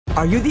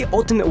Are you the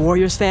Ultimate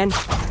Warriors fan?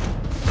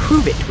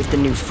 Prove it with the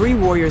new free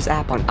Warriors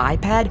app on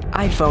iPad,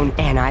 iPhone,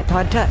 and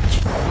iPod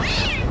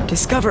Touch.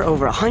 Discover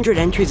over 100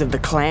 entries of the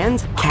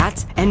clans,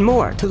 cats, and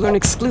more to learn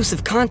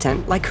exclusive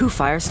content like who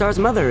Firestar's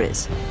mother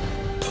is.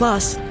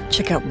 Plus,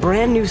 check out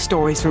brand new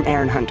stories from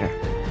Erin Hunter.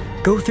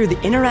 Go through the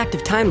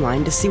interactive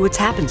timeline to see what's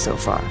happened so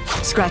far.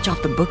 Scratch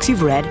off the books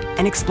you've read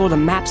and explore the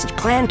maps of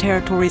clan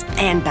territories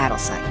and battle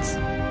sites.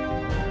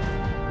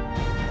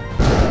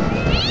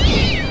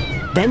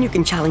 Then you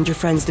can challenge your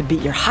friends to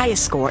beat your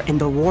highest score in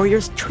the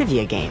Warriors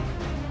trivia game.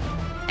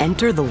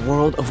 Enter the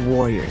world of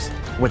Warriors,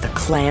 where the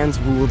clans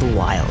rule the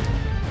wild.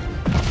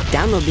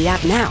 Download the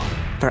app now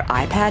for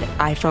iPad,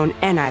 iPhone,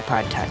 and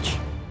iPod Touch.